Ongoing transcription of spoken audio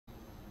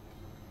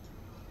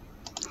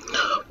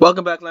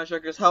Welcome back, Land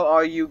Strikers. How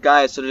are you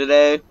guys? So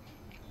today,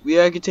 we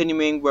are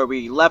continuing where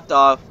we left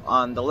off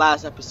on the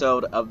last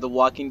episode of The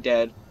Walking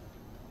Dead,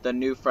 The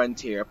New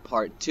Frontier,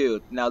 Part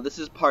 2. Now, this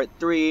is Part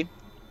 3,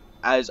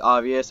 as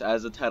obvious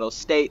as the title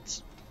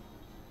states.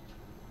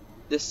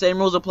 The same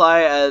rules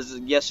apply as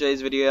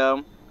yesterday's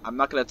video. I'm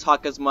not going to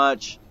talk as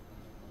much.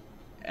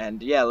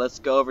 And yeah, let's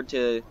go over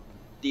to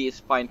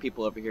these fine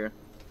people over here.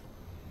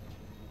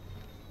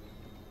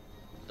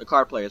 The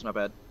card players, my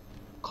bad.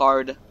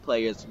 Card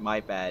players, my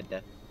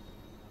bad.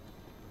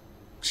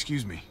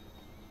 Excuse me.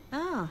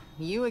 Oh,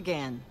 you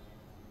again.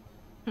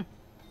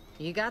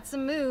 You got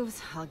some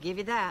moves, I'll give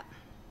you that.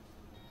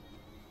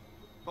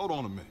 Hold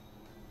on a minute.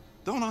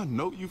 Don't I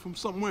know you from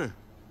somewhere?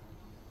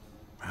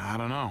 I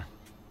don't know.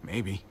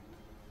 Maybe.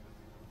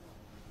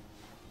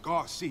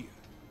 Garcia.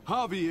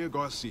 Javier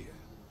Garcia.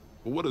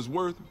 For what it's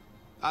worth,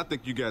 I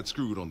think you got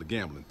screwed on the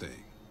gambling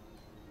thing.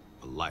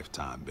 A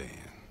lifetime ban.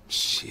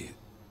 Shit.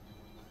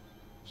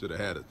 Should have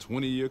had a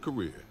 20-year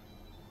career.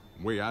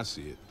 The way I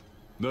see it,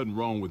 nothing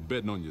wrong with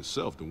betting on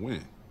yourself to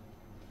win.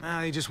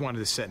 They just wanted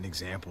to set an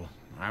example.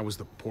 I was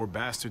the poor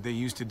bastard they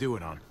used to do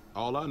it on.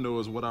 All I know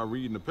is what I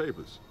read in the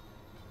papers.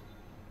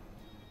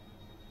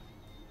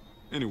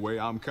 Anyway,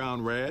 I'm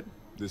Conrad.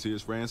 This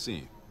here's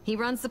Francine. He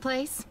runs the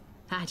place?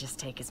 I just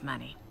take his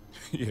money.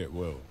 Yeah,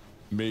 well,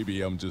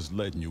 maybe I'm just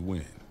letting you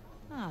win.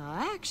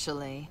 Oh,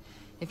 actually,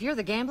 if you're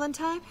the gambling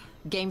type,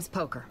 game's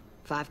poker.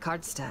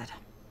 5-card stud.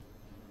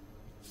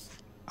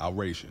 I'll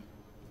race you.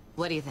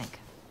 What do you think?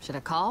 Should I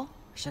call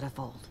or should I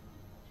fold?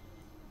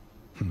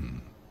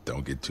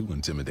 Don't get too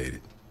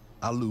intimidated.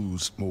 I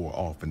lose more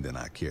often than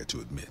I care to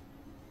admit.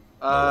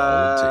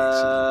 All it takes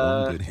is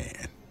one good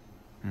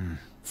hand.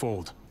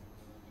 Fold.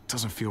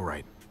 Doesn't feel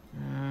right.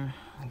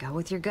 Go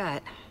with your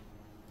gut.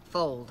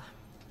 Fold.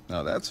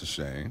 Now that's a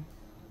shame.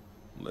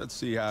 Let's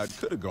see how it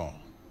could have gone.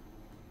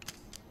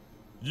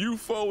 You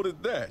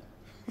folded that.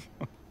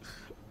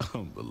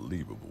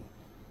 Unbelievable.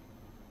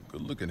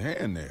 Good looking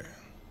hand there,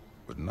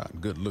 but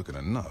not good looking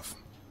enough.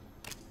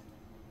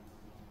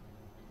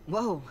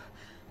 Whoa,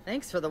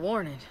 thanks for the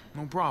warning.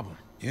 No problem.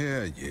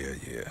 Yeah.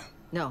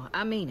 No,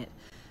 I mean it.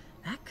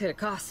 That could have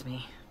cost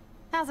me.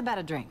 How's about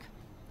a drink?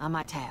 On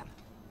my tab.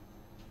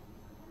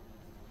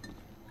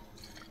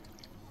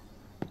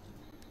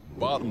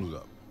 Bottoms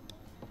up.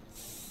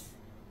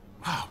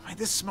 Wow, man,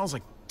 this smells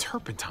like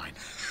turpentine.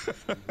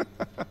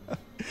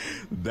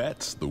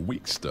 That's the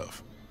weak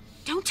stuff.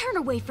 Don't turn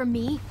away from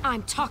me.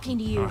 I'm talking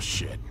to you. Oh,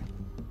 shit.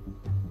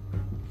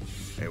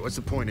 Hey, what's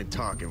the point in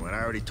talking when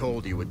I already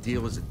told you a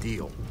deal is a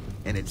deal?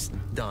 And it's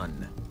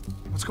done.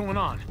 What's going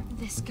on?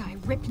 This guy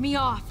ripped me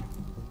off.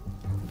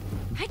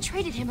 I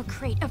traded him a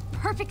crate of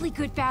perfectly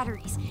good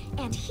batteries,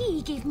 and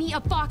he gave me a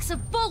box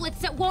of bullets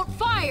that won't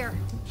fire.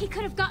 He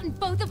could have gotten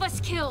both of us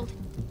killed.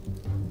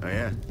 Oh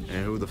yeah?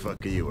 And who the fuck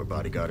are you, her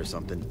bodyguard or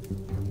something?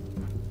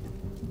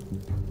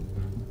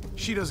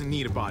 She doesn't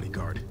need a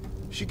bodyguard.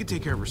 She can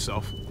take care of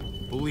herself.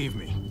 Believe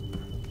me.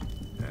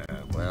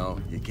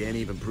 Well, you can't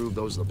even prove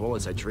those are the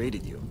bullets I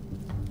traded you.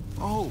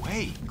 Oh,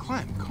 hey,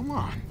 Clem, come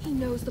on. He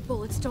knows the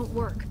bullets don't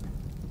work.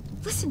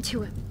 Listen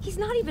to him. He's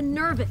not even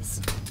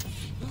nervous.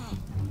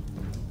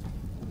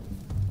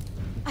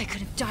 I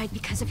could have died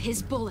because of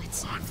his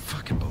bullets.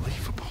 Unfucking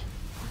believable.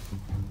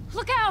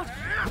 Look out!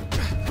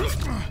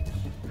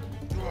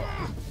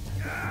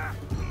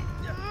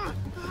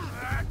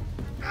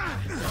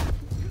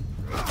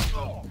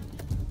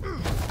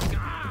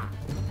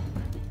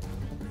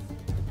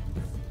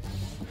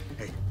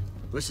 Hey,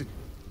 listen.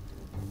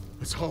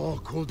 Let's all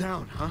cool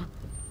down, huh?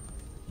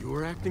 You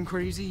were acting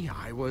crazy,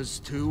 I was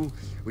too.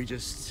 We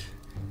just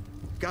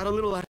got a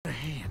little out of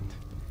hand.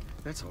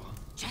 That's all.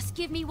 Just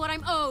give me what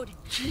I'm owed.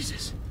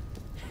 Jesus.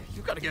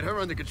 You gotta get her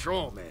under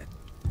control, man.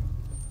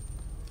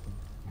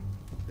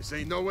 This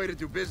ain't no way to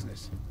do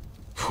business.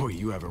 Boy,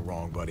 you have it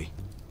wrong, buddy.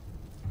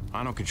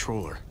 I don't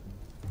control her,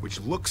 which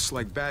looks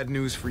like bad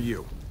news for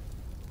you.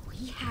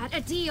 We had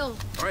a deal.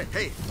 All right,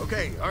 hey,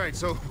 okay, all right,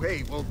 so,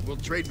 hey, we'll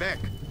trade back.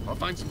 I'll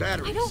find some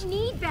batteries. I don't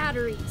need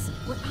batteries.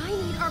 What I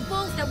need are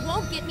bullets that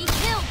won't get me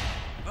killed.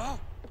 Oh.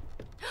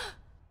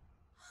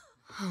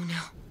 Oh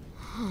no.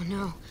 Oh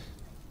no.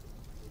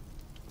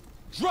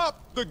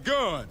 Drop the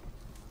gun!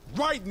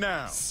 Right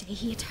now! Say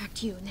he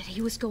attacked you and that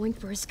he was going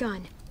for his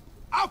gun.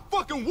 I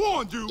fucking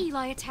warned you!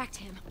 Eli attacked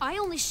him. I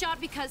only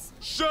shot because...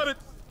 Shut it!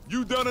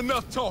 You done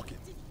enough talking.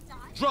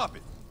 Drop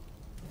it.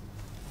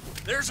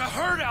 There's a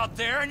herd out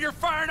there, and you're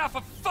firing off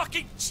a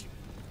fucking...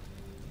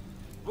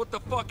 What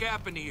the fuck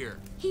happened here?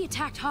 He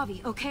attacked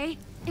Javi, okay?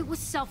 It was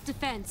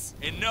self-defense.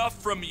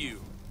 Enough from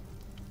you.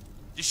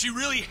 Does she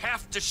really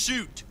have to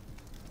shoot?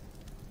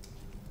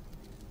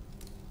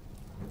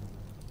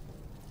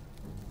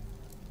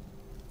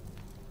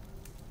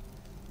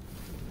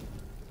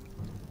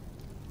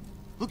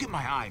 Look at my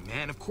eye,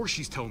 man. Of course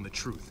she's telling the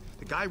truth.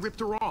 The guy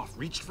ripped her off,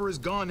 reached for his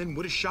gun, and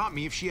would have shot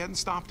me if she hadn't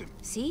stopped him.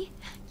 See?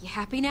 You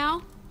happy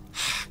now?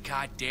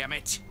 God damn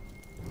it.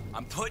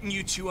 I'm putting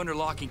you two under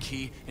lock and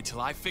key until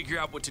I figure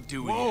out what to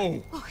do with Whoa!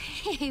 you. Oh,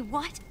 hey,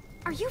 what?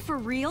 Are you for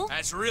real?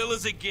 As real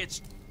as it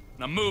gets.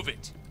 Now move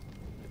it.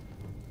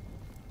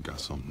 Got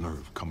some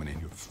nerve coming in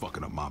here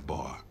fucking up my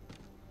bar.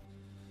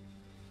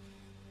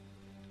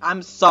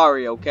 I'm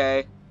sorry,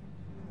 okay?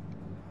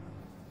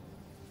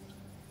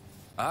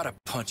 I'd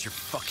have punched your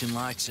fucking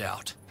lights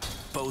out.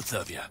 Both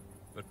of you.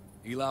 But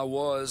Eli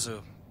was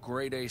a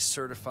grade A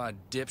certified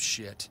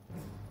dipshit.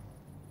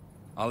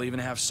 I'll even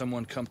have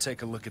someone come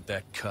take a look at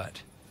that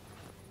cut.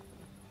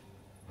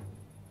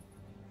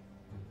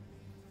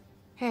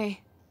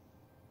 Hey,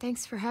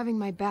 thanks for having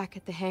my back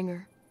at the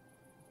hangar.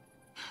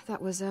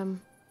 That was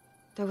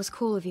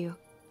cool of you.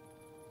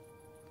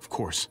 Of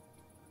course.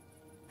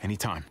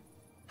 Anytime.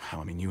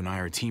 Hell, I mean, you and I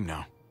are a team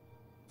now.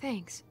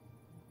 Thanks.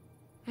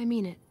 I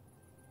mean it.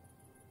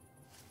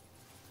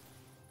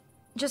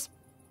 Just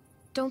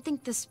don't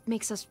think this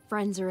makes us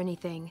friends or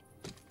anything.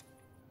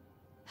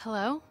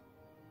 Hello?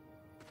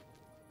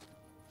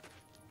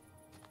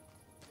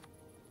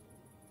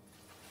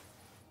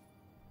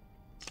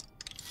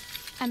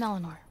 I'm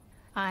Eleanor.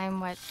 I'm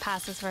what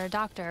passes for a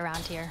doctor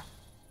around here.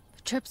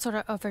 Tripp sort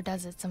of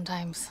overdoes it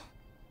sometimes.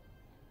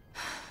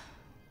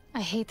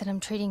 I hate that I'm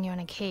treating you in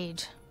a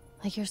cage,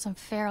 like you're some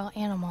feral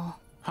animal.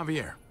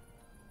 Javier.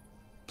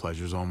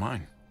 Pleasure's all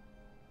mine.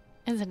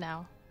 Is it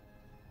now?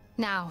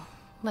 Now,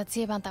 let's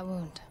see about that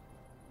wound.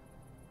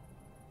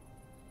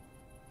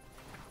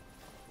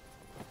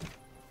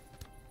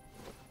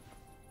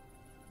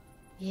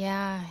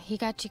 Yeah, he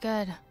got you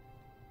good.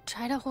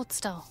 Try to hold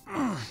still.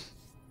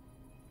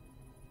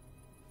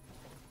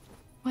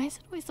 Why is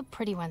it always the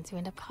pretty ones who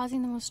end up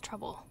causing the most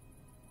trouble?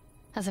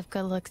 As if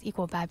good looks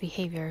equal bad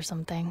behavior or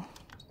something.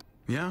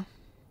 Yeah?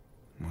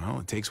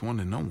 Well, it takes one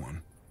to know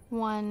one.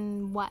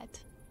 One what?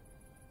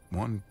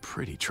 One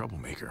pretty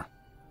troublemaker.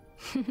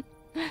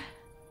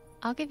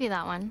 I'll give you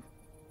that one.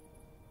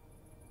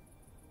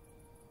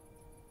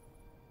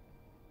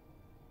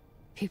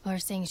 People are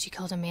saying she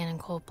killed a man in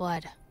cold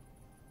blood.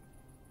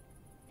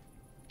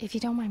 If you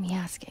don't mind me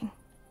asking,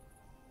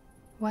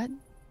 what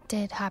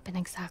did happen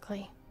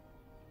exactly?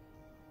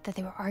 That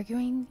they were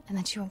arguing and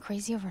then she went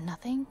crazy over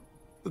nothing?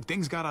 Look,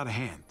 things got out of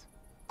hand.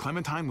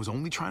 Clementine was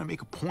only trying to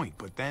make a point,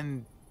 but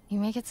then... You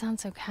make it sound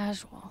so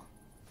casual.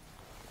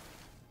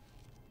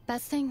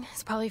 Best thing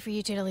is probably for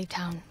you two to leave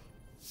town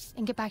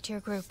and get back to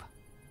your group.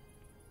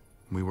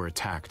 We were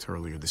attacked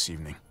earlier this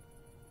evening.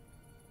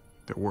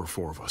 There were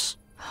 4 of us.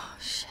 Oh,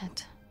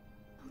 shit.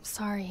 I'm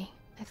sorry.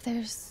 If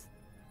there's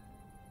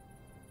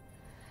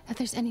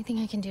anything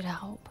I can do to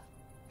help.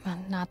 Well,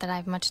 not that I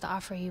have much to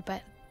offer you,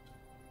 but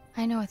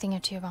I know a thing or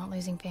two about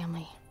losing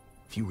family.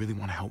 If you really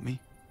want to help me,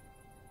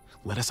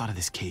 let us out of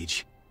this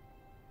cage.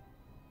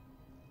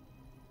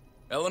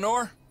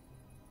 Eleanor?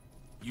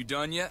 You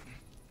done yet?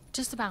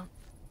 Just about.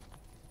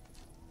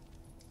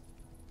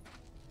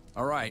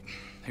 All right,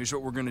 here's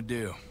what we're gonna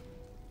do.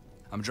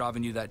 I'm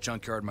driving you that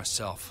junkyard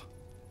myself.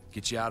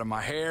 Get you out of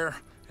my hair,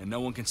 and no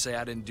one can say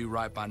I didn't do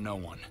right by no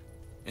one.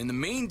 In the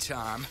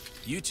meantime,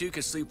 you two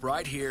can sleep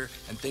right here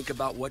and think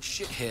about what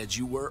shitheads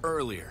you were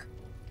earlier.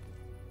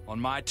 On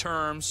my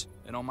terms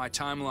and on my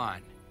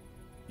timeline.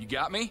 You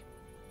got me?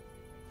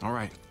 All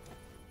right.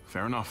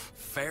 Fair enough.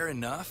 Fair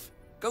enough?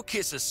 Go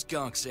kiss a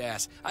skunk's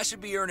ass. I should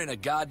be earning a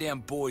goddamn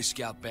Boy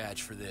Scout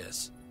badge for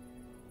this.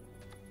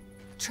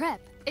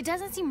 Tripp, it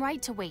doesn't seem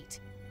right to wait.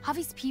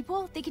 Javi's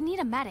people, they can need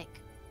a medic.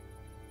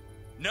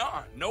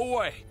 Nuh-uh, no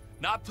way.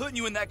 Not putting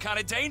you in that kind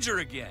of danger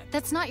again.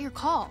 That's not your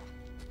call.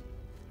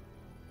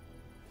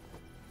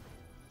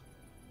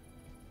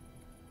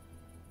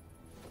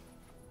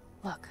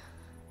 Look,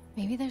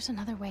 maybe there's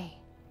another way.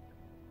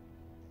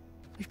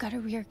 We've got a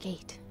rear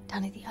gate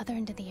down at the other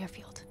end of the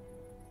airfield.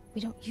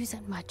 We don't use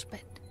it much,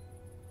 but,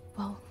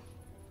 well,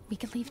 we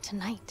could leave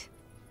tonight.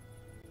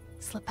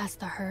 Slip past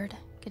the herd,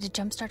 get a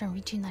jump start on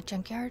reaching that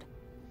junkyard.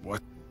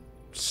 What?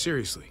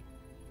 Seriously?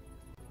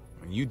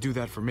 You do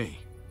that for me.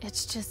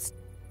 It's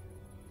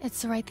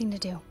the right thing to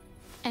do.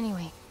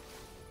 Anyway,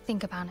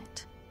 think about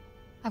it.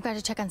 I've got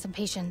to check on some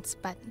patients,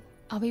 but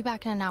I'll be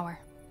back in an hour.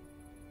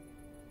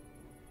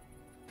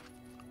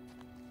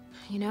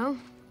 You know,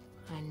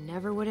 I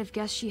never would have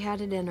guessed she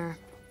had it in her.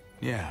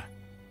 Yeah.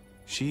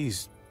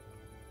 She's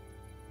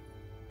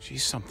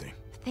something.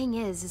 The thing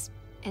is,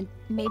 and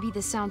maybe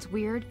this sounds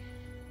weird,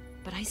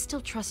 but I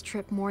still trust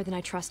Tripp more than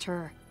I trust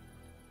her.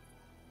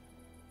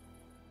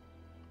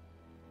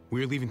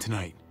 We're leaving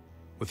tonight.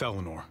 With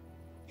Eleanor.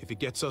 If it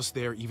gets us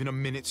there even a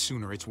minute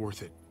sooner, it's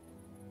worth it.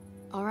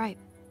 All right,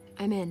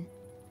 I'm in.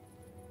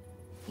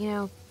 You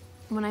know,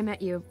 when I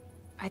met you,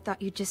 I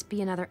thought you'd just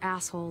be another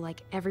asshole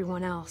like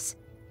everyone else.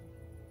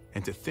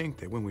 And to think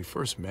that when we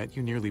first met,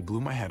 you nearly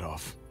blew my head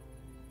off.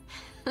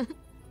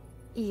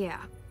 Yeah,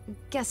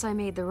 guess I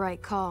made the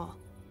right call.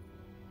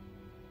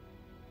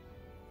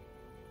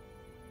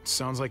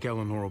 Sounds like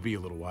Eleanor will be a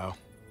little while.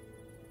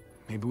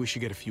 Maybe we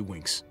should get a few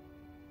winks.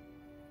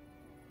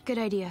 Good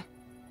idea.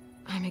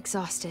 I'm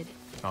exhausted.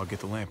 I'll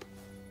get the lamp.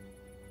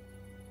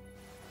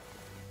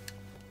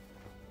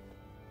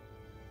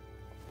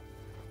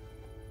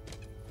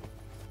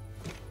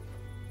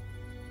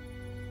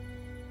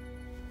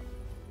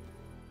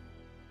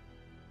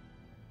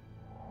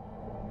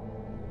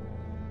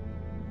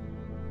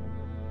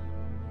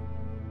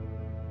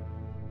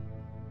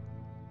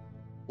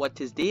 What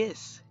is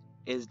this?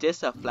 Is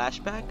this a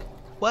flashback?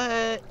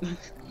 What?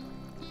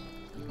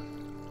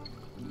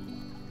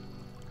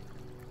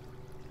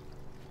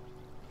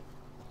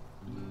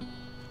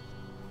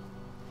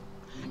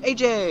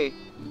 AJ!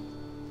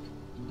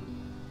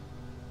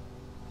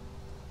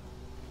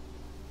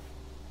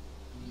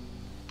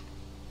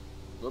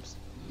 Whoops.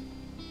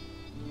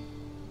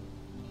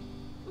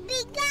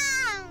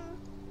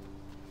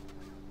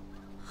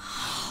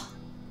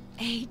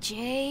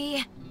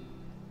 AJ.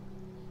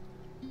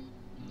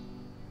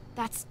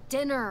 That's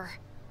dinner.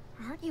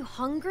 Aren't you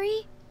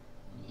hungry?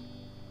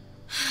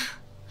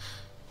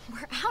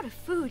 We're out of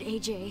food,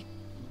 AJ.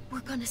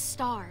 We're gonna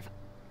starve.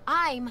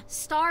 I'm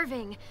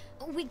starving.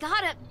 We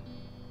gotta...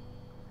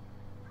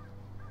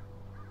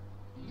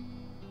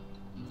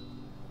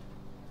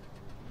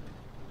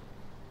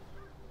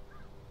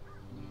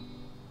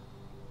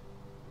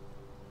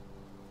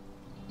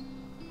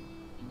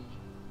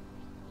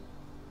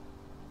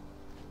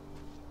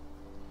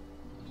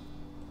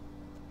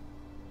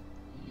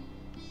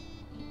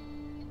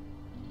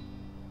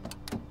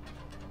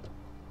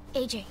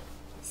 AJ,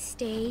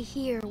 stay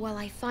here while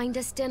I find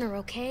us dinner,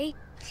 okay?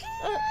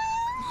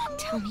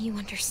 Tell me you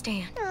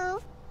understand. No.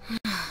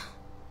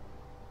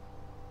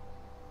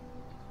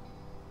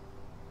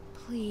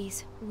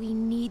 Please, we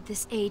need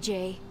this,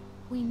 AJ.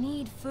 We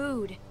need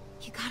food.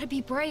 You gotta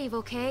be brave,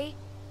 okay?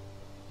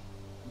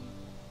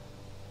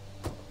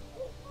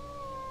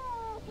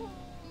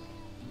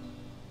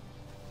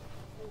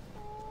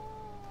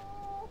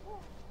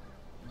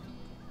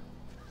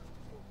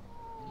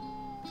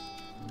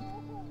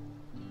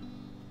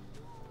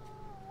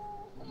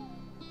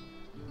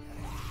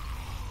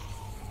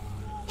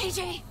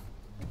 AJ!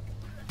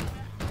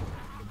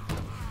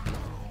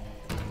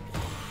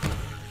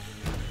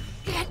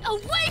 Get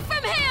away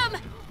from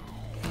him!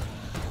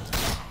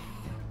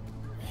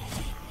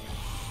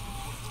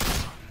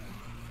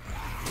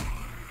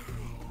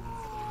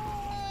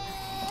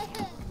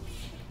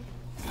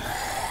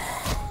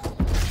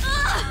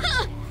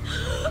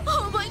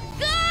 Oh my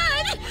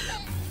god!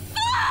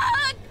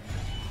 Fuck!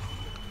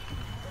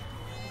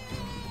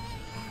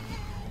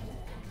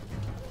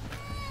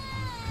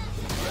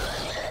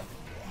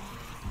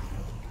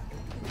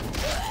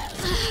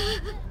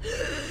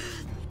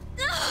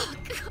 Oh,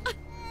 God.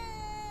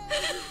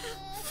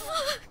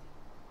 Fuck.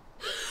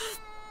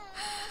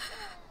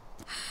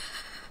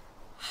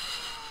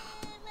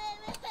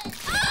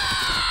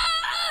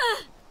 Ah!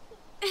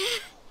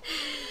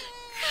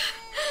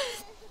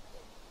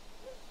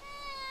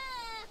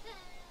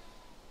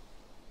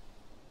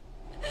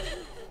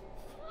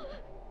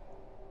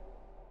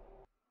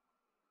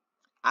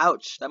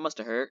 Ouch, that must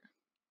have hurt.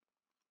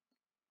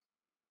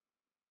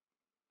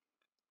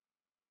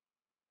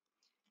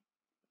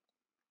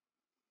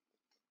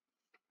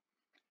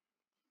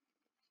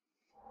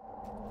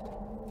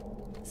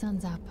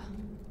 Sun's up.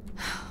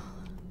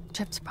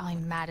 Trip's probably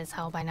mad as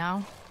hell by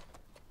now.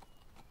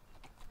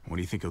 What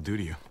do you think he'll do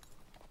to you?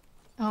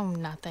 Oh,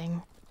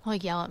 nothing. He'll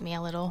yell at me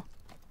a little.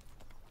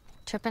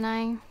 Trip and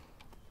I,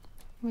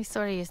 we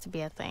sort of used to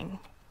be a thing.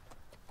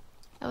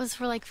 It was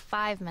for like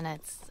 5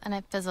 minutes, and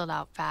it fizzled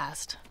out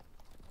fast.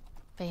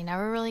 But he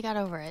never really got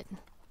over it.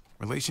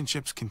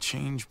 Relationships can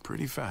change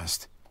pretty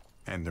fast,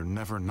 and they're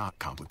never not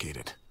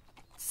complicated.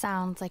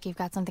 Sounds like you've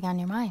got something on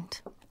your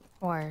mind.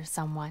 Or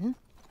someone.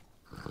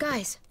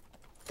 Guys,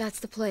 that's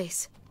the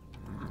place.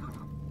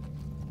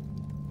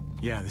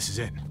 Yeah, this is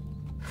it.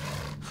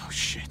 Oh,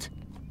 shit.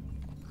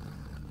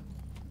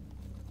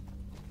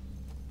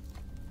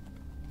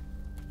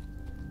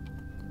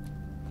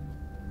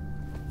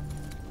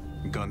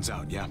 Guns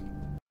out, yeah?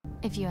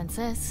 If you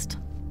insist.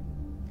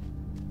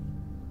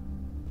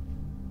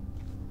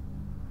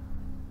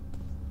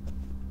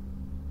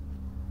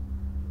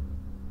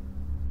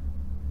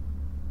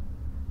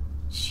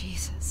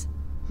 Jesus.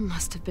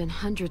 Must have been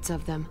hundreds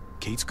of them.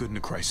 Kate's good in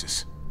a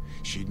crisis.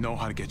 She'd know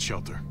how to get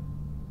shelter.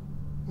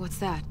 What's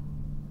that?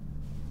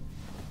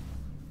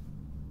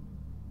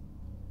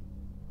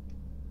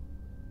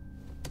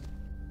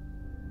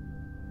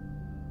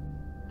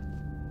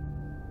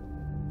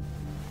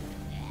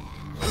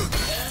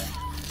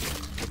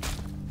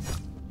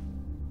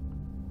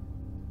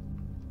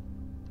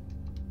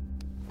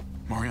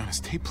 Mariana's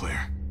tape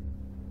player.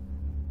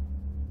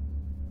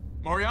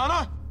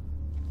 Mariana?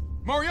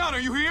 Mariana, are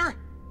you here?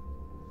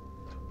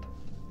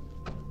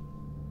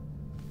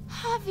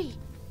 Javi!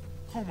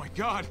 Oh my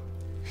god!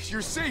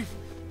 You're safe!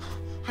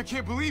 I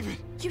can't believe it!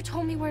 You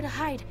told me where to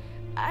hide.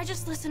 I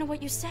just listened to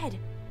what you said.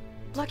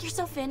 Lock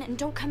yourself in and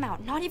don't come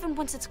out, not even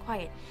once it's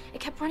quiet.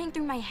 It kept running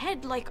through my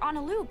head like on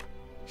a loop.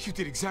 You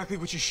did exactly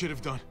what you should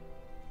have done.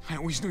 I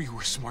always knew you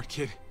were a smart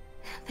kid.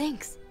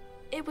 Thanks.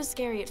 It was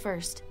scary at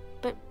first,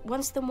 but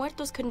once the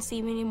muertos couldn't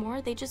see me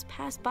anymore, they just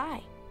passed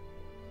by.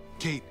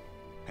 Kate,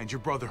 and your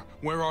brother,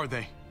 where are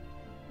they?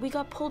 We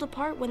got pulled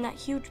apart when that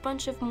huge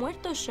bunch of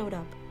muertos showed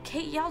up.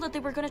 Kate yelled that they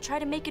were gonna try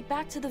to make it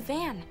back to the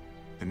van.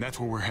 Then that's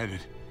where we're headed.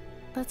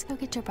 Let's go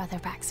get your brother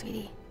back,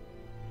 sweetie.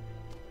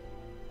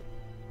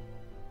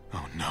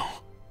 Oh no.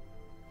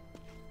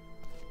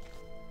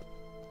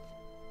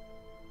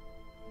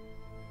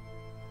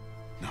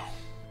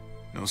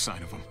 No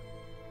sign of them.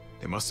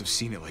 They must have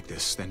seen it like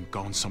this, then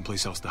gone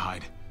someplace else to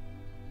hide.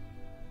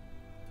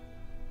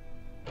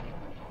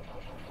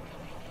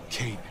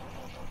 Kate.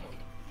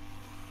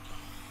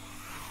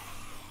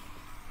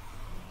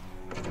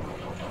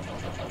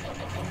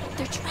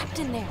 They're trapped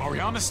in there.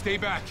 Ariana, stay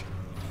back.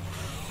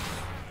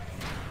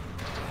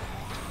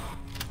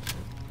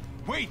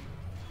 Wait!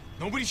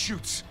 Nobody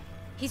shoots.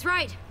 He's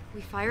right.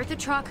 We fire at the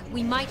truck,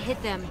 we might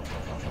hit them.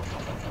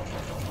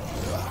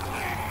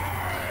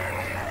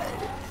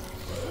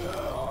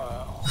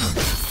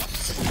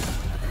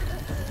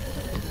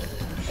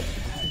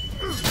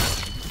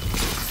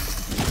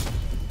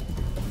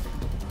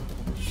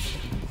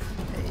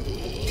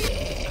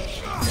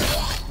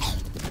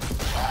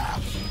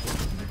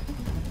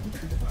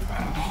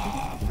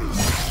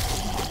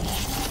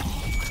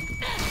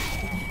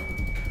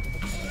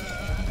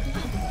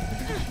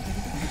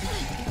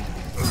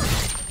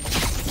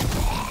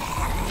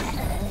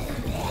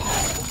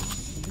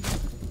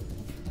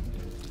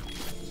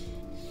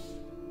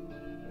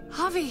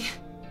 Javi,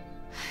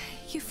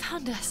 you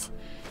found us.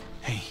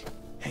 Hey,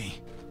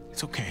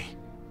 it's okay.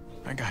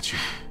 I got you.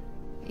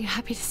 You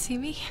happy to see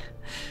me?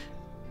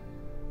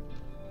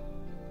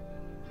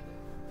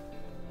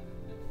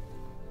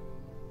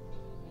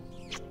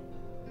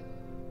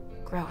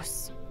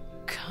 Gross.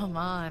 Come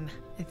on.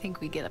 I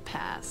think we get a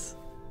pass.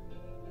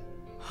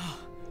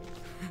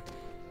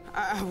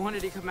 I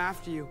wanted to come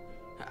after you.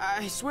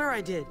 I swear I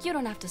did. You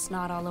don't have to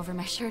snot all over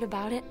my shirt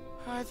about it.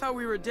 I thought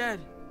we were dead.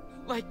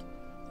 Like,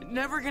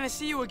 never gonna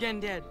see you again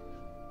dead.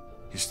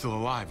 You're still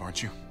alive,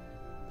 aren't you?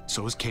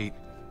 So is Kate.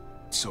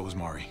 So is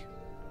Mari.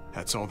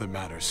 That's all that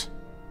matters.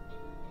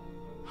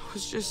 I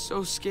was just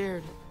so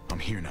scared. I'm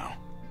here now.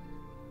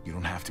 You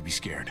don't have to be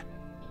scared.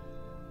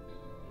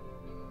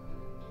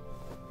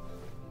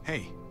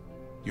 Hey,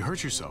 you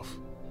hurt yourself.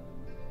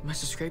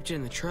 Must have scraped you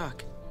in the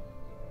truck.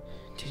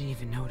 Didn't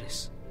even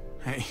notice.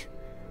 Hey,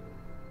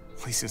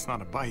 at least it's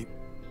not a bite.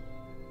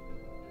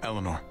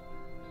 Eleanor,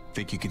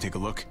 think you can take a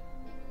look?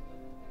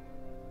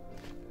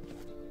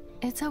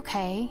 It's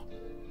okay.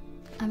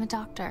 I'm a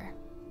doctor.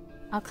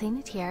 I'll clean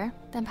it here,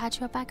 then patch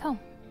you up back home.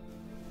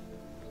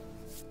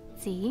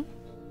 See?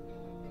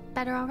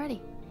 Better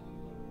already.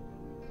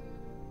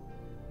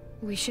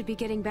 We should be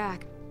getting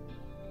back.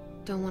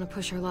 Don't want to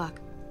push our luck.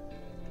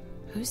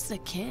 Who's the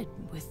kid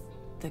with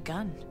the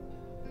gun?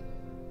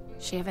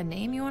 She have a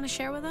name you want to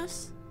share with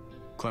us?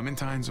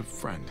 Clementine's a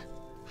friend.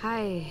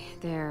 Hi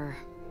there.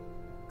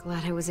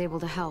 Glad I was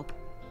able to help.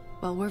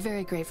 Well, we're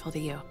very grateful to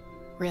you.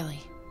 Really.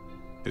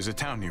 There's a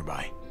town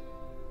nearby.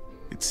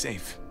 It's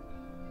safe.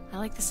 I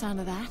like the sound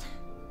of that.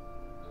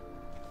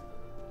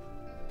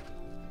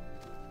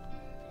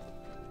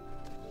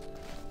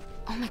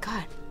 Oh my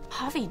god.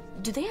 Javi,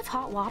 do they have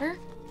hot water?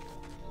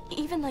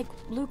 Even like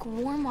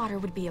lukewarm water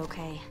would be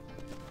okay.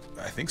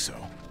 I think so.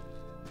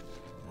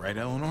 Right,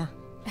 Eleanor?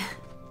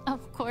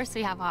 Of course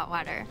we have hot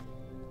water.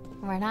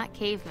 We're not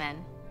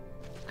cavemen.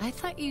 I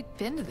thought you'd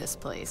been to this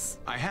place.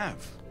 I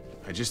have.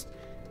 I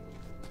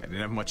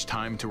didn't have much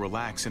time to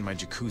relax in my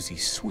jacuzzi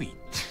suite,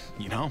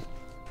 you know?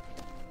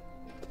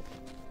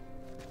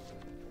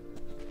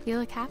 You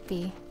look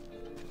happy.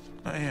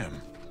 I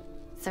am.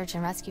 Search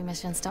and rescue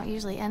missions don't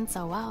usually end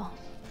so well.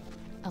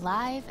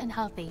 Alive and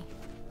healthy.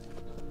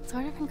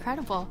 Sort of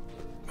incredible.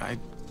 I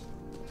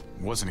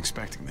wasn't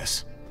expecting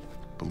this.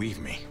 Believe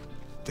me,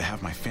 to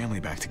have my family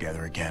back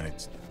together again,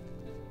 it's...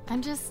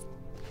 I'm just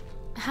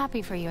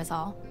happy for you is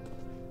all.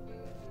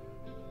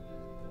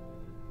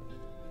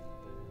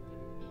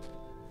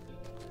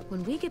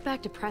 When we get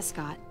back to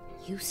Prescott,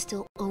 you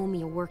still owe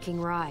me a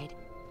working ride.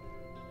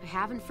 I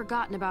haven't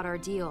forgotten about our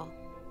deal.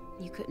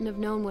 You couldn't have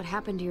known what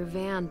happened to your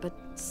van, but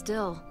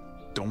still.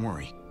 Don't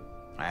worry.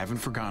 I haven't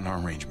forgotten our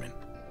arrangement.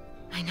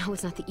 I know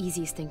it's not the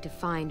easiest thing to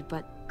find,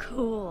 but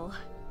cool.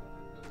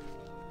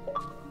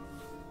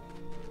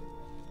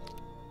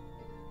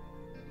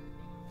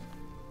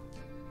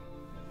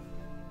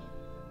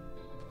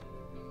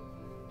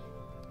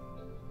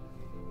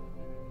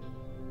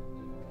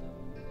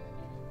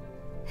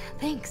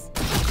 Thanks.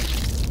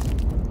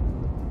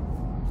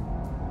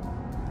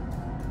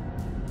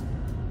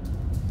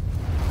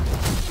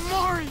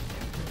 Mari!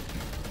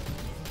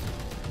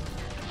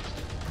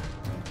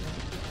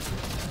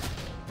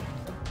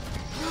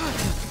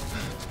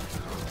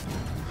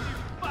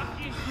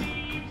 Fucking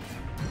thieves!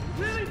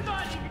 Really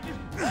thought you could just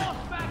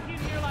walk back in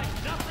here like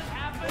nothing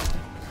happened?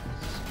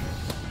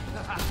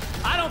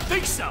 I don't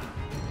think so!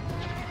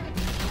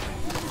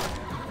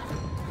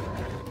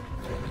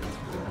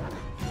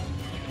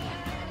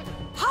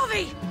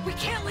 Javi! We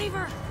can't leave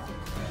her!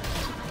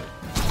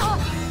 Oh!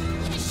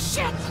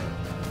 Shit!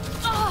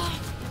 Oh!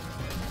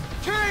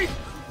 Kate!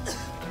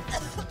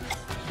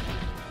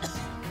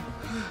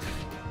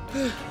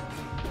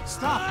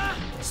 Stop!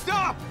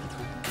 Stop!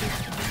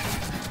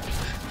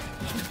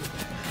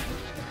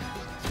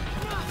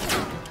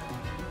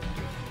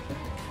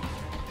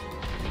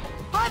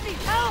 Javi,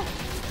 help!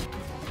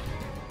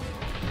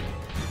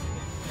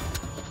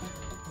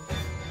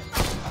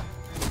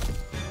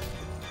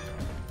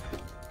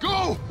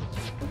 Go!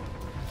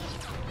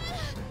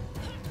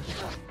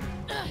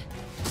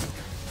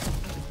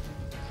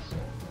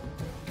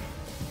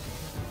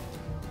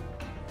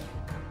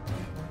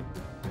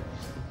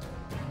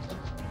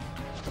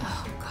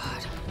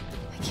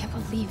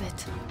 believe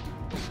it.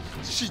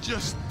 She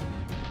just...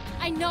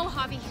 I know,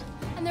 Javi,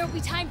 and there will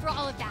be time for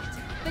all of that,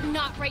 but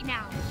not right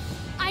now.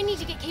 I need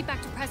to get Kate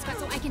back to Prescott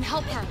so I can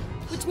help her,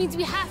 which means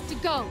we have to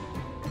go.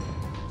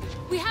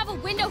 We have a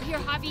window here,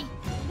 Javi.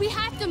 We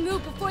have to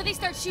move before they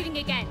start shooting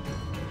again.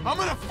 I'm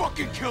gonna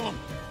fucking kill him!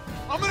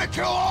 I'm gonna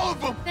kill all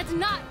of them! That's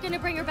not gonna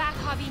bring her back,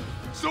 Javi.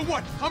 So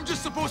what? I'm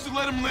just supposed to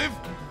let him live?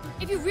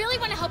 If you really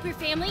want to help your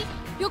family,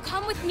 you'll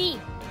come with me.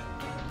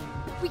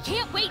 We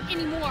can't wait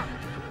anymore.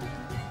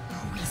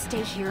 We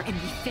stay here and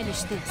we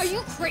finish this. Are you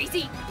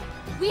crazy?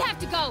 We have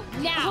to go,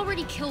 now! I've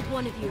already killed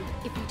one of you.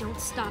 If we don't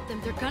stop them,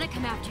 they're gonna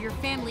come after your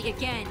family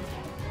again.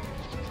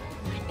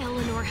 Let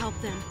Eleanor help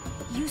them.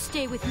 You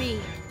stay with me.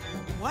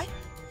 What?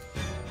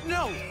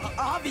 No,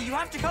 Javi, you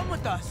have to come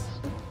with us.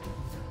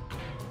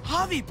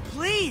 Javi,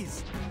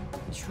 please!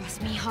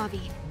 Trust me,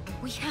 Javi.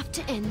 We have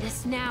to end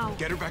this now.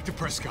 Get her back to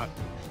Prescott.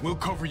 We'll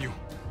cover you.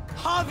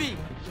 Javi!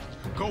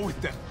 Go with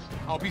them.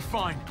 I'll be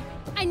fine.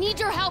 I need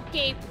your help,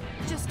 Gabe.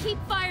 Just keep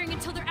firing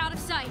until they're out of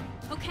sight,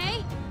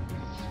 okay?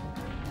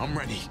 I'm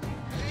ready.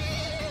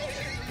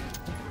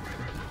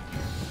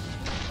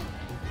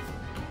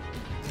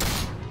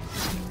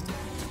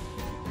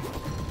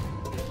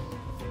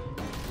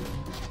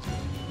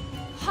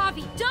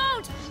 Javi,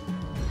 don't!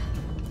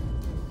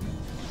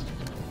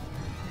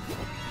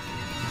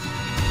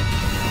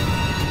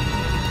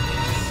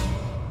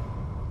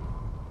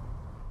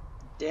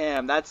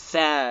 Damn, that's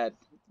sad.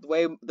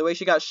 The way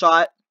she got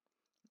shot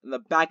in the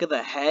back of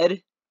the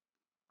head.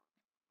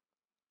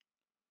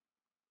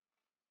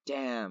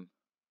 Damn.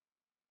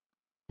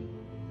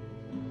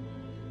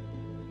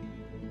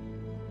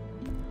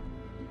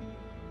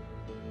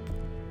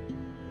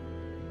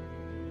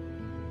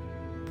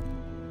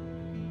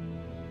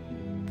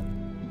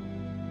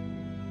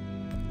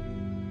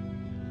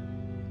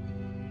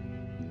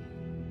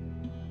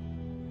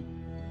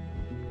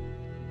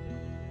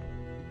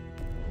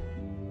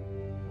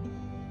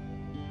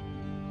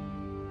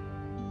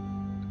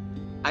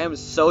 I am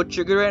so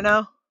triggered right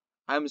now.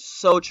 I'm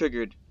so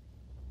triggered.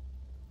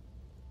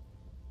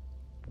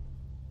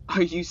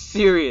 Are you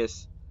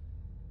serious?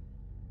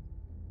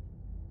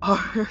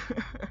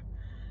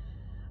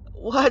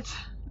 What?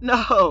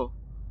 No.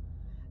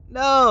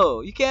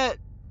 No, you can't.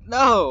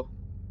 No.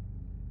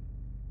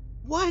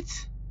 What?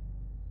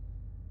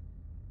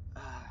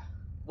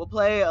 We'll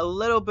play a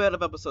little bit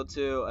of episode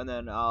 2 and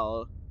then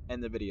I'll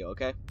end the video,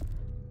 okay?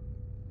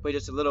 Play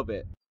just a little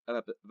bit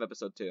of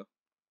episode 2.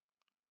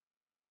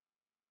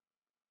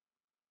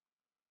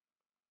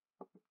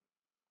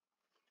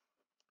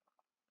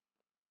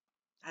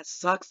 That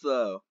sucks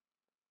though.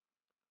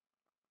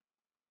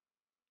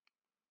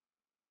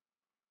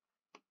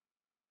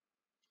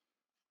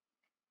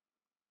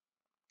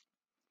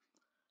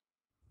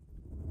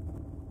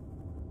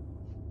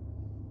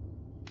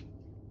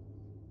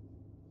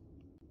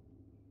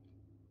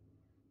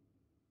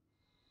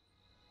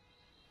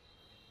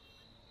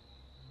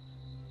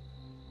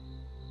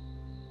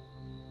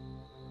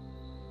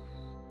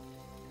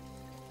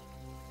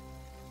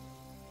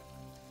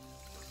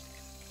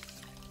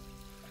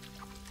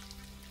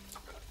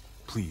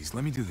 Please,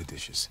 let me do the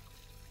dishes.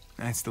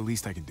 That's the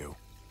least I can do.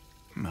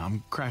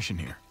 I'm crashing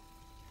here.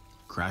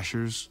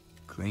 Crashers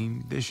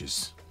clean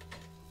dishes.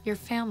 Your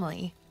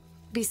family.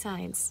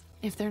 Besides,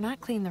 if they're not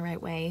clean the right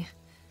way,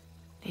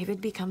 David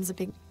becomes a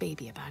big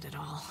baby about it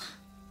all.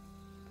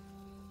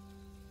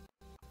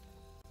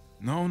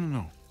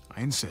 No.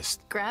 I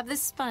insist. Grab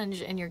this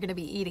sponge and you're gonna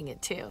be eating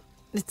it too.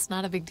 It's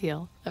not a big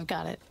deal. I've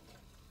got it.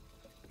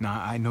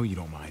 Nah, I know you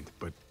don't mind,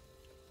 but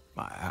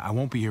I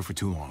won't be here for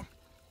too long.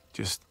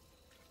 Just,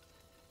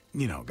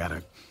 you know,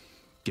 gotta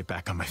get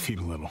back on my feet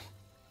a little.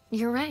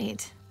 You're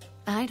right.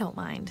 I don't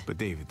mind. But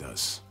David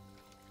does.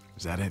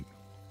 Is that it?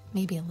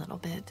 Maybe a little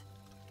bit.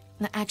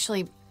 No,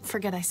 actually,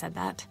 forget I said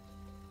that.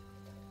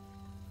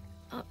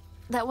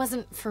 That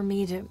wasn't for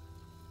me to...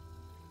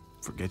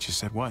 Forget you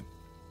said what?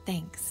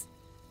 Thanks.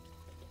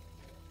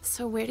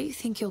 So where do you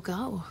think you'll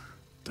go?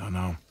 Don't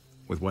know.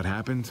 With what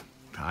happened,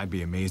 I'd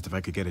be amazed if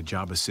I could get a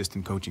job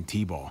assistant coaching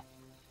T-ball.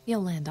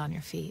 You'll land on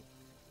your feet.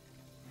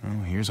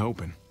 Well, here's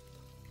hoping.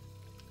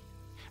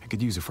 I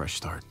could use a fresh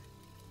start.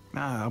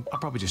 I'll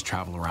probably just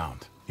travel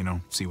around, you know,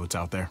 see what's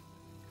out there.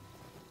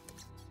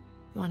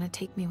 Want to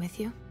take me with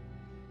you?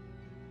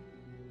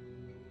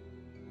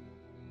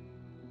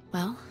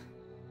 Well?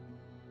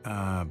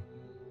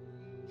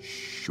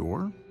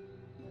 Sure.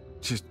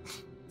 Just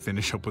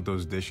finish up with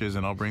those dishes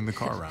and I'll bring the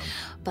car around.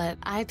 But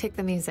I pick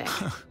the music.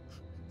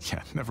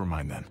 Yeah, never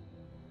mind then.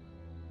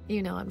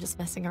 You know I'm just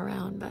messing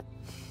around, but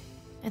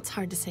it's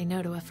hard to say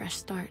no to a fresh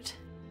start.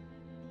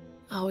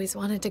 Always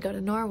wanted to go to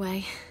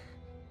Norway,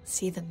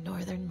 see the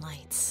northern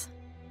lights.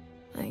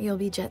 You'll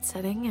be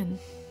jet-setting and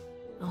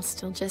I'll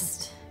still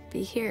just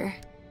be here.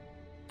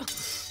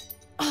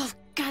 Oh,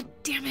 god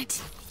damn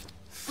it.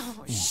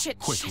 Oh, shit,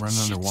 quick, shit, run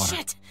shit, underwater.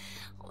 shit.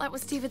 Well, that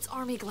was David's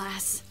army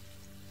glass.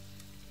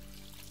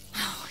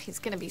 Oh, he's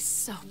gonna be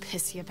so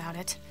pissy about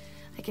it.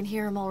 I can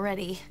hear him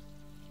already.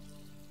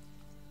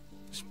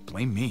 Just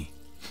blame me.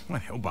 Well,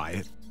 he'll buy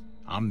it.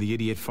 I'm the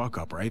idiot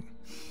fuck-up, right?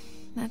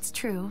 That's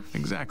true.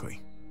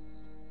 Exactly.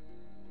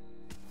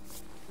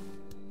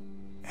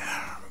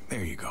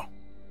 There you go.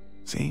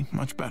 See?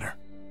 Much better.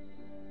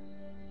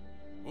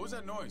 What was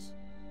that noise?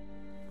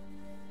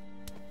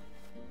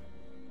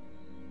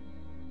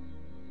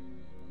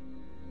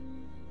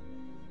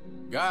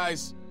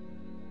 Guys!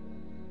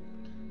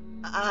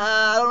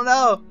 I don't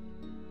know.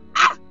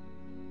 Ah!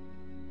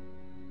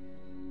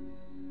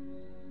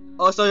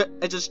 Oh, so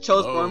it just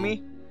chose for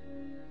me?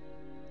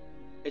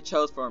 It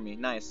chose for me.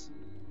 Nice.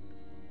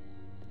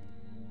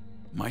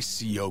 My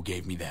CO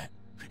gave me that.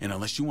 And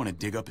unless you want to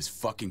dig up his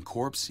fucking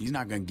corpse, he's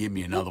not gonna give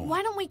me another one.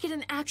 Why don't we get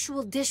an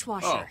actual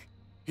dishwasher? Oh,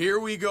 here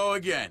we go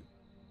again.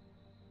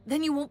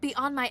 Then you won't be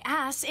on my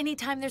ass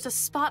anytime there's a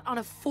spot on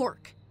a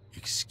fork.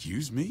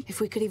 Excuse me?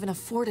 If we could even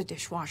afford a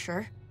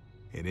dishwasher.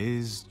 It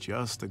is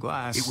just a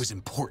glass. It was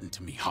important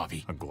to me,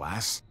 Javi. A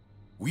glass?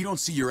 We don't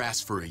see your ass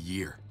for a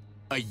year.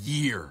 A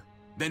year.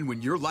 Then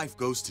when your life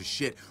goes to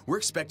shit, we're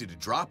expected to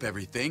drop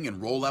everything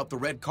and roll out the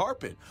red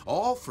carpet.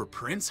 All for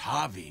Prince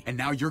Javi. And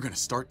now you're gonna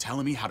start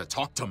telling me how to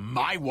talk to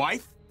my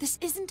wife? This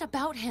isn't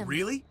about him.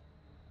 Really?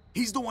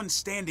 He's the one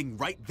standing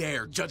right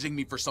there, judging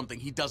me for something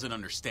he doesn't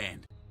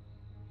understand.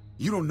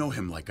 You don't know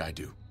him like I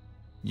do.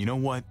 You know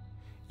what?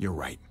 You're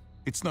right.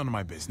 It's none of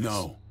my business.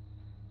 No,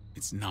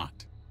 it's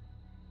not.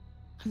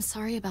 I'm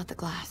sorry about the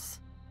glass.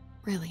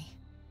 Really.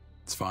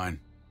 It's fine.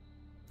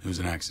 It was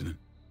an accident.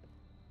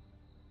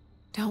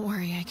 Don't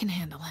worry, I can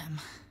handle him.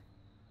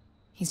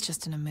 He's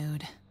just in a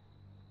mood.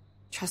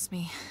 Trust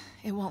me,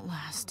 it won't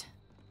last.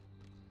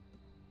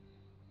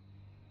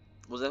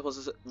 Was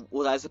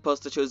I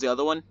supposed to choose the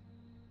other one?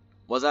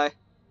 Was I?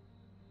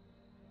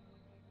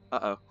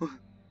 Uh-oh.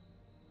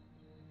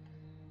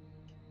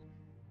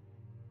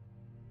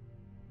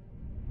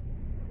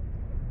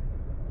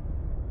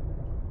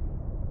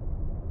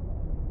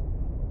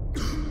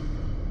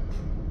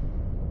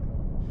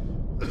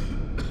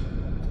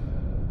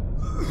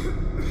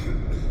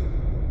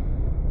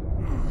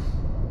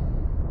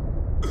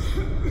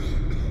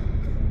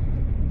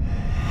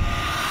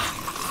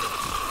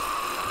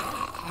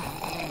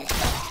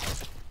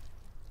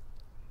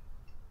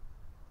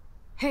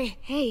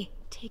 Hey,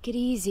 take it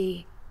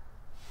easy.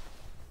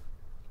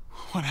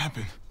 What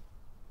happened?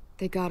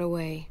 They got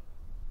away.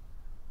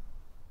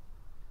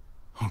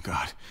 Oh,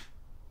 God.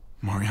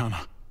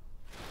 Mariana.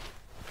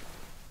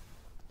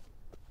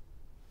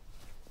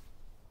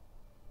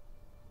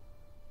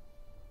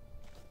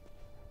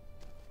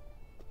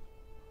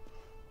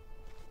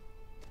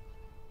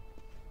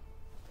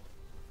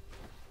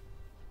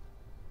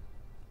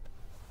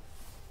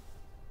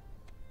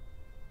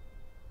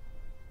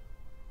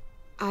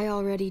 I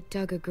already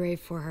dug a grave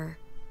for her.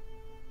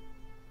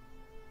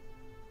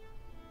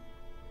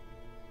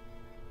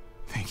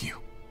 Thank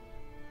you.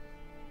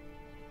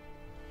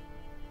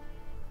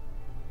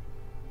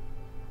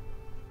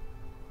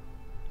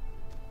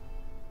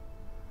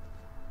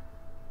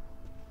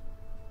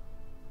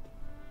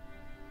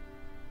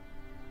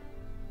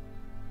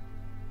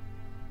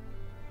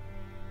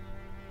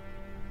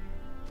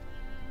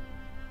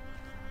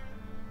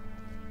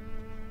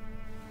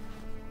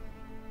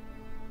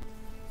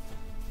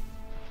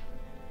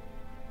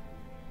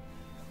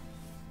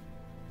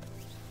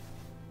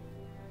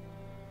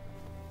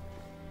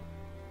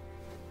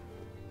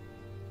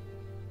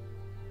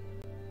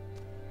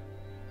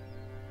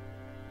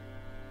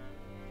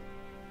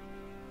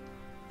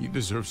 You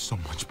deserve so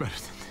much better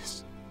than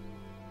this.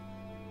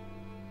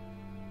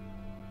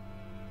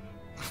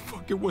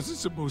 Fuck, it wasn't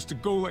supposed to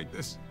go like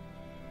this.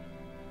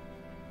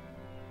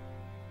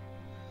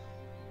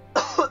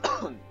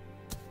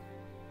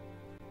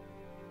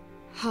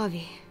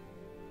 Javi,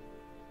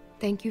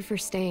 thank you for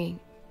staying.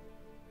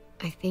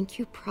 I think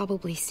you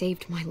probably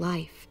saved my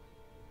life.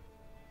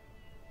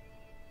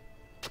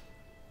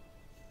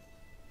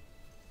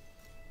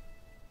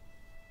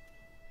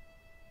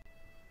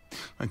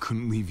 I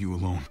couldn't leave you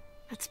alone.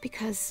 That's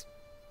because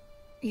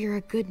you're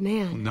a good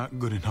man. I'm not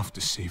good enough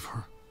to save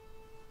her.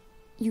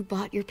 You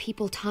bought your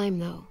people time,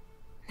 though.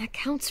 That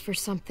counts for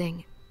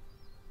something.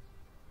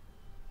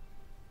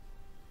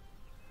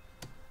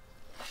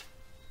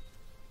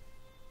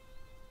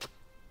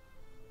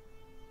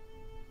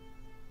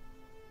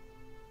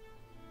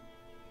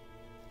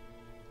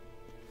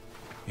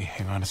 Hey,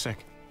 hang on a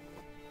sec.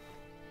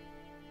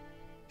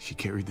 She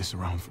carried this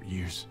around for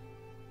years.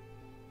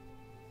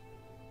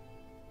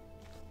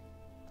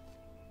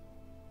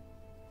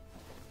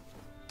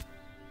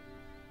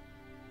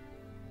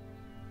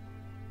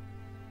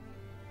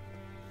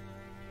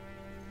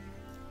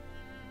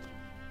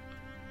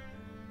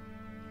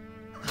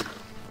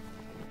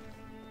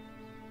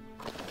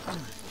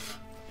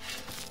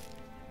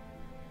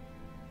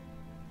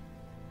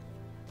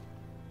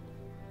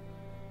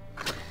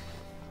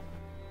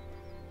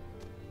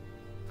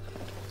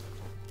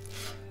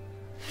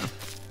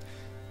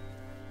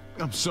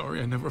 I'm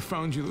sorry I never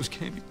found you those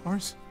candy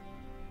bars.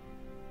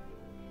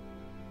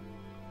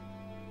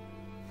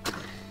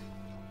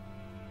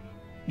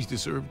 You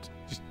deserved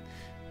just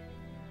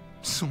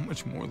so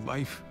much more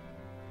life.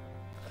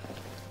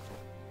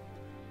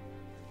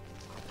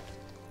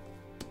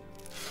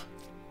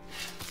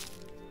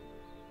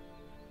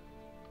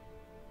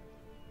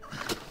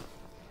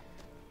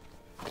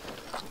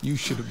 You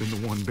should have been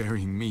the one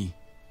burying me.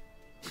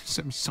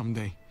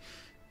 Someday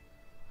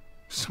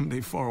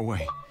far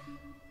away.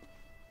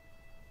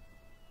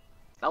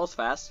 That was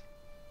fast.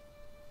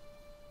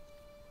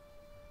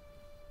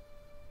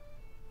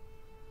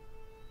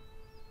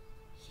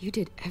 You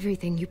did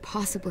everything you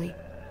possibly...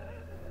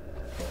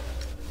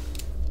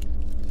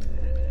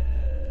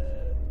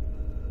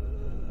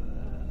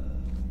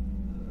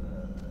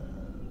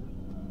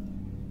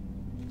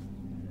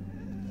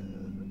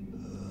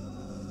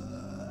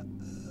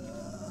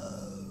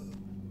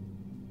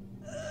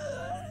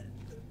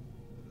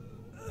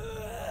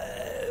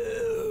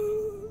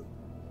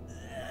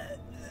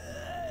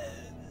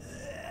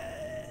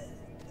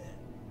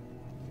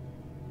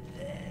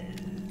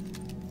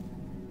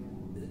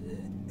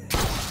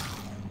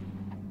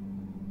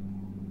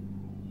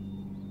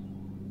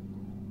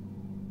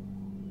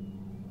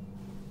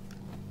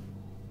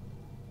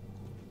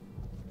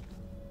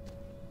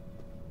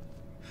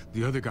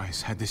 The other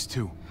guys had this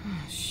too.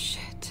 Oh,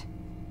 shit.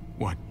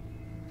 What?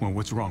 Well,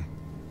 what's wrong?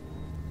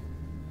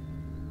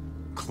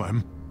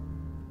 Clem?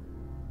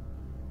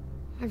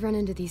 I've run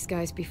into these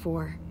guys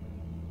before.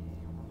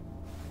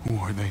 Who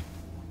are they?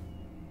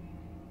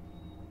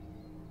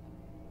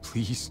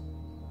 Please?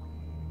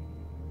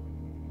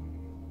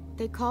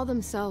 They call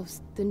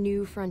themselves the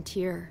New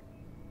Frontier.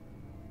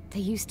 They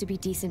used to be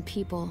decent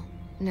people.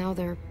 Now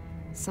they're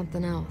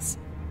something else.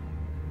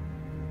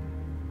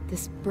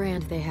 This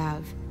brand they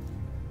have,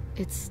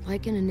 it's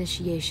like an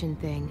initiation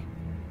thing.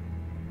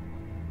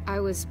 I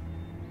was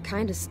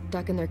kinda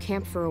stuck in their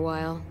camp for a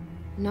while.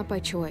 Not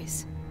by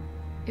choice.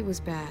 It was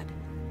bad.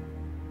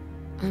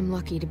 I'm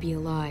lucky to be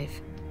alive.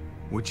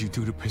 What'd you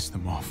do to piss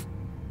them off?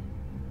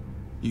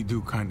 You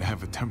do kinda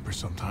have a temper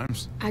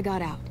sometimes. I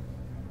got out.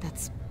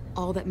 That's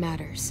all that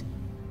matters.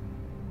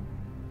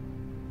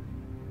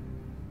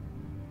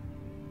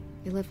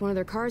 They left one of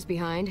their cars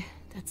behind.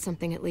 That's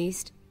something at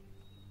least.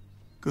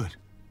 Good.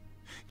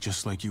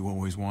 Just like you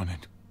always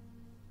wanted.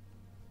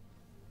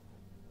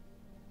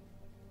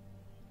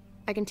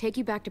 I can take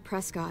you back to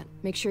Prescott,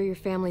 make sure your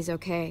family's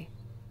okay.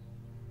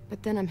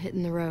 But then I'm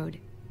hitting the road.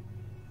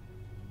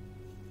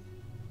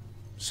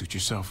 Suit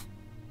yourself.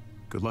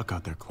 Good luck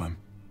out there, Clem.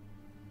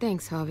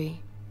 Thanks, Javi.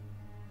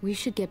 We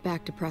should get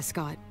back to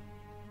Prescott.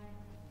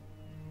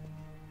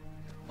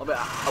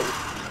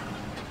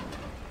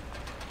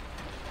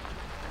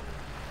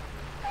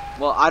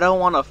 Well, I don't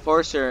want to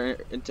force her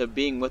into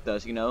being with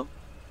us, you know?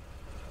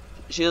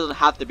 She doesn't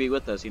have to be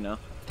with us, you know?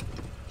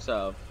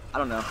 So, I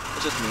don't know.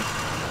 It's just me.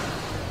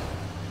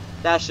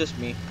 That's just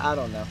me. I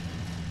don't know.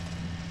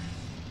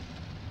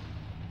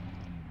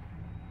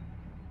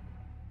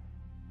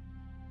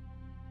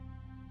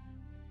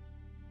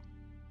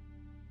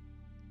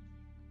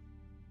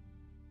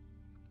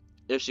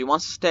 If she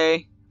wants to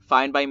stay,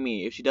 fine by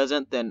me. If she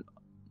doesn't, then,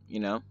 you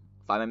know,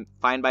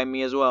 fine by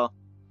me as well.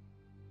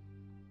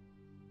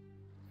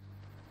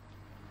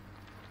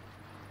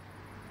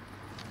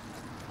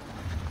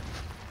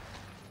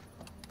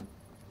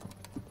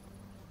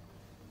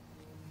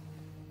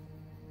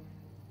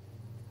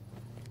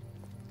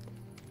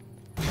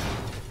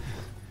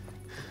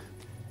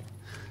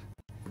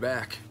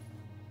 Back.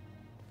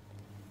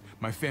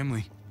 My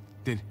family.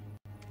 Did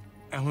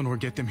Eleanor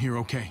get them here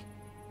okay?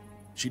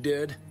 She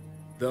did.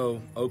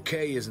 Though,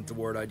 okay isn't the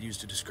word I'd use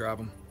to describe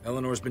them.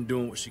 Eleanor's been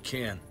doing what she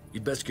can.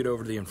 You'd best get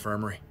over to the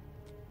infirmary.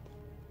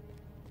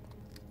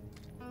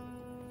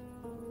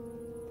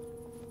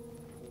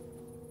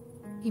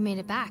 You made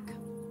it back.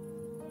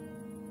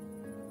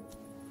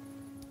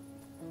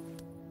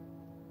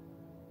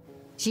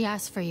 She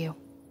asked for you.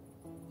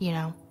 You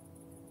know.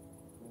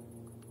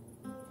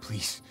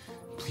 Please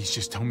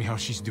just tell me how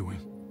she's doing.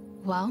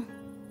 Well,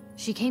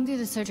 she came through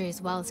the surgery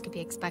as well as could be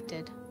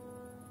expected.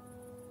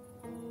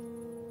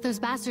 Those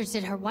bastards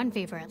did her one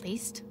favor at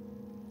least.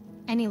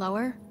 Any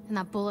lower, and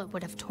that bullet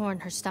would have torn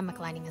her stomach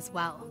lining as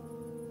well.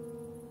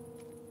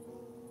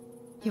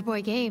 Your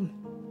boy Gabe.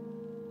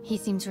 He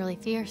seems really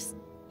fierce.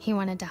 He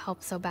wanted to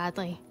help so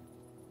badly.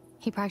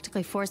 He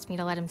practically forced me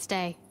to let him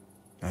stay.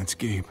 That's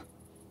Gabe.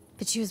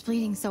 But she was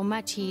bleeding so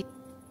much he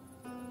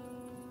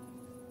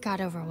got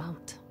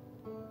overwhelmed.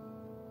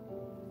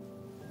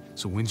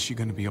 So when's she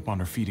gonna be up on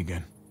her feet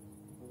again?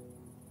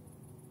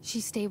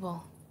 She's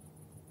stable.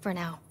 For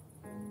now.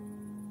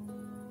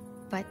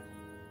 But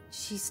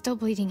she's still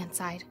bleeding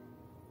inside.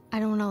 I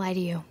don't want to lie to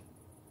you.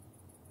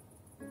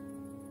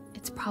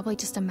 It's probably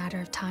just a matter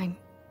of time.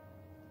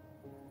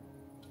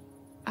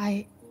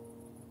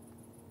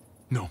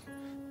 No.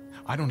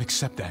 I don't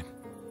accept that.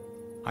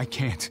 I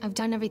can't. I've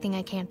done everything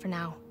I can for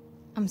now.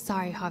 I'm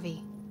sorry,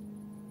 Javi.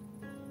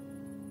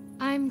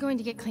 I'm going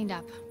to get cleaned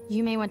up.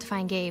 You may want to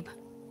find Gabe.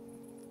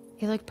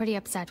 He looked pretty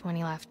upset when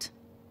he left.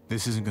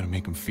 This isn't gonna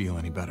make him feel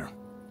any better.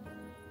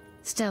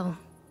 Still.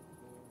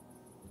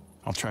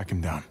 I'll track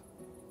him down.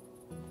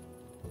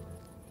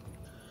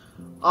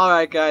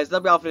 Alright guys,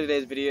 that'll be all for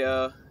today's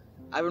video.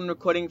 I've been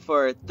recording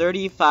for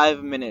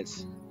 35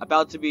 minutes.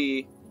 About to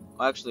be...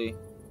 Well, actually,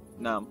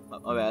 no,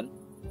 my bad.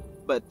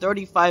 But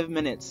 35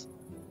 minutes.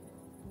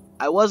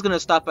 I was gonna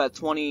stop at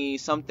 20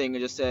 something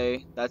and just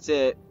say that's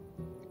it,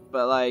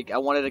 but like I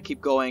wanted to keep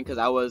going because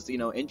I was, you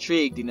know,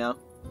 intrigued, you know.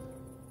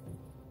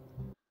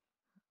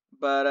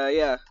 But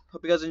yeah,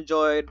 hope you guys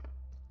enjoyed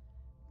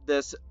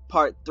this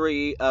part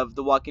 3 of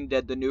The Walking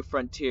Dead: The New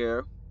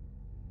Frontier.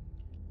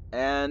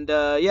 And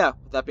yeah,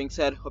 with that being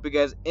said, hope you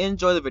guys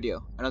enjoy the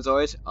video, and as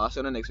always, I'll see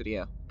you in the next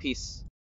video. Peace.